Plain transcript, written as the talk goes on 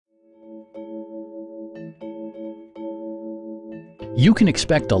You can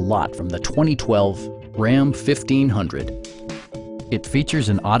expect a lot from the 2012 Ram 1500. It features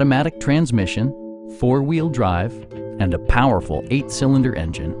an automatic transmission, four-wheel drive, and a powerful 8-cylinder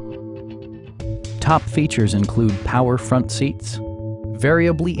engine. Top features include power front seats,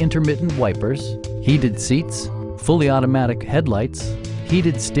 variably intermittent wipers, heated seats, fully automatic headlights,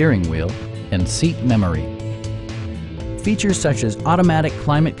 heated steering wheel, and seat memory. Features such as automatic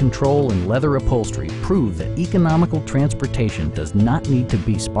climate control and leather upholstery prove that economical transportation does not need to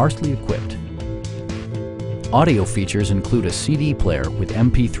be sparsely equipped. Audio features include a CD player with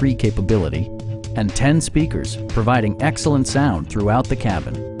MP3 capability and 10 speakers, providing excellent sound throughout the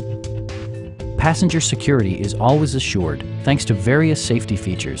cabin. Passenger security is always assured thanks to various safety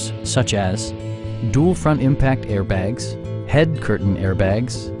features such as dual front impact airbags, head curtain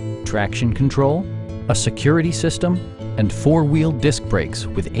airbags, traction control, a security system, and four-wheel disc brakes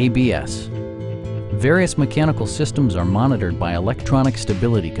with ABS. Various mechanical systems are monitored by electronic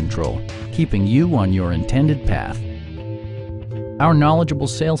stability control, keeping you on your intended path. Our knowledgeable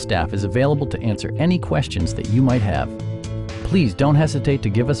sales staff is available to answer any questions that you might have. Please don't hesitate to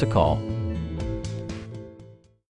give us a call.